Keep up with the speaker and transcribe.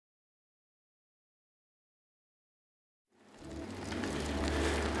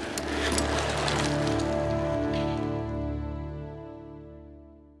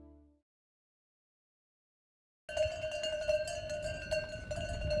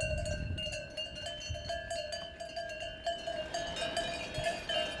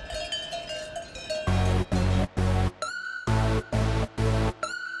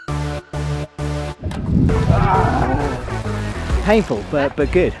painful, but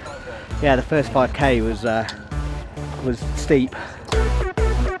good. Yeah, the first 5k was steep.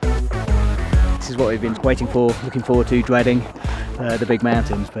 This is what we've been waiting for, looking forward to, dreading, the big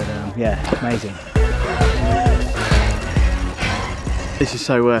mountains, but yeah, amazing. This is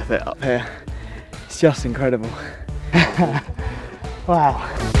so worth it up here. It's just incredible. Wow.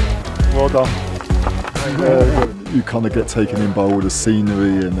 Well done. You kind of get taken in by all the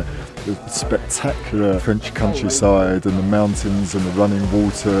scenery and the spectacular French countryside and the mountains and the running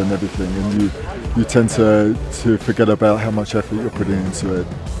water and everything, and you tend to forget about how much effort you're putting into it.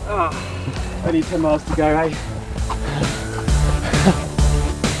 Oh, only 10 miles to go, eh?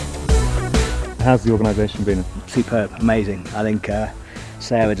 How's the organisation been? Superb, amazing. I think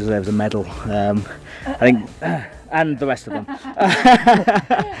Sarah deserves a medal. I think, and the rest of them.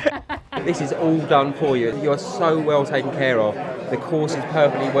 This is all done for you. You're so well taken care of. The course is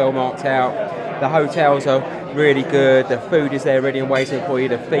perfectly well marked out. The hotels are really good. The food is there ready and waiting for you.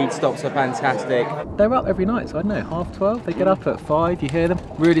 The feed stops are fantastic. They're up every night, so I don't know, 12:30. They get up at 5. You hear them.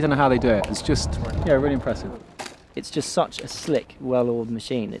 Really don't know how they do it. It's just, yeah, really impressive. It's just such a slick, well-oiled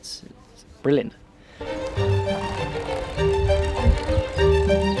machine. It's brilliant.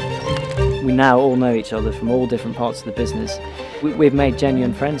 We now all know each other from all different parts of the business. We've made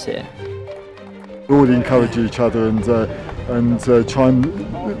genuine friends here. We all encourage each other and try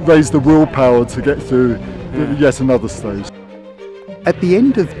and raise the willpower to get through yet another stage. At the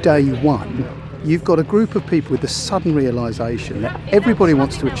end of day one, you've got a group of people with the sudden realisation that everybody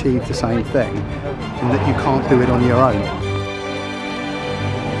wants to achieve the same thing and that you can't do it on your own.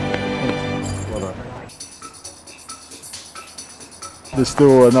 There's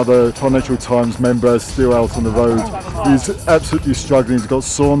still another Financial Times member still out on the road. He's absolutely struggling. He's got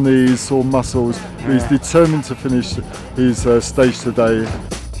sore knees, sore muscles. He's determined to finish his stage today.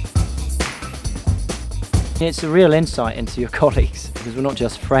 It's a real insight into your colleagues, because we're not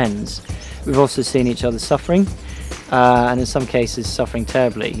just friends. We've also seen each other suffering, and in some cases suffering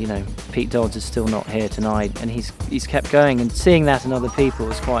terribly. You know, Pete Dodds is still not here tonight, and he's kept going, and seeing that in other people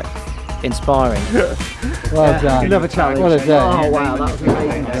is quite inspiring. Well done. Another challenge. Well done. Oh wow, that was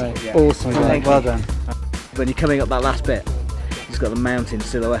amazing. Yeah. Awesome. Well done. When you're coming up that last bit, you've got the mountain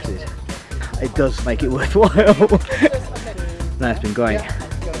silhouetted. It does make it worthwhile. No, it's been great.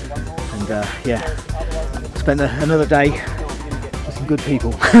 And yeah, spent another day with some good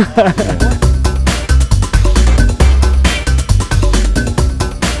people.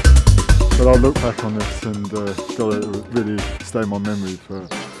 But I'll look back on this and it'll really stay in my memory for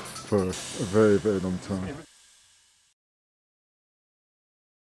a very, very long time.